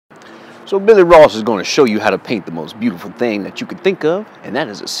So Billy Ross is going to show you how to paint the most beautiful thing that you can think of, and that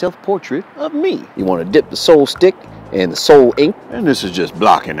is a self-portrait of me. You want to dip the soul stick in the soul ink, and this is just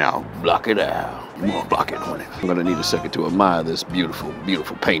blocking out. Block it out. You want to block it on it. I'm going to need a second to admire this beautiful,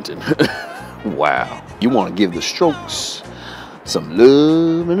 beautiful painting. Wow. You want to give the strokes some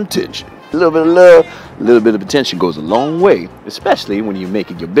love and attention. A little bit of love, a little bit of attention goes a long way, especially when you're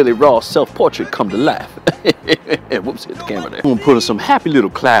making your Billy Ross self-portrait come to life. Whoops, hit the camera there. I'm gonna put some happy little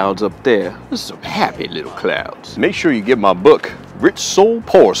clouds up there. This is some happy little clouds. Make sure you get my book, Rich Soul,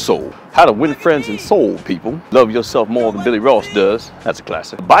 Poor Soul. How to Win Friends and Soul People. Love Yourself More Than Billy Ross Does. That's a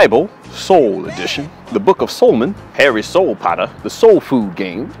classic. The Bible, Soul Edition. The Book of Solomon, Harry Soul Potter. The Soul Food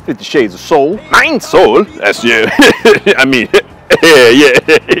Game, 50 Shades of Soul. Mein Soul. That's yeah. I mean,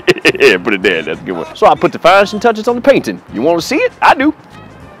 yeah, put it there. That's a good one. So I put the finishing touches on the painting. You want to see it? I do.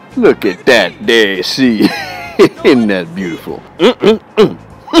 Look at that there, see? Isn't that beautiful?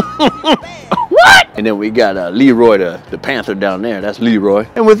 What? And then we got Leroy the Panther down there. That's Leroy.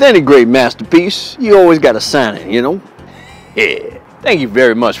 And with any great masterpiece, you always got to sign it, you know? Yeah. Thank you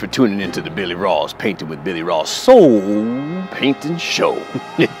very much for tuning into the Billy Ross Painting with Billy Ross Soul Painting Show.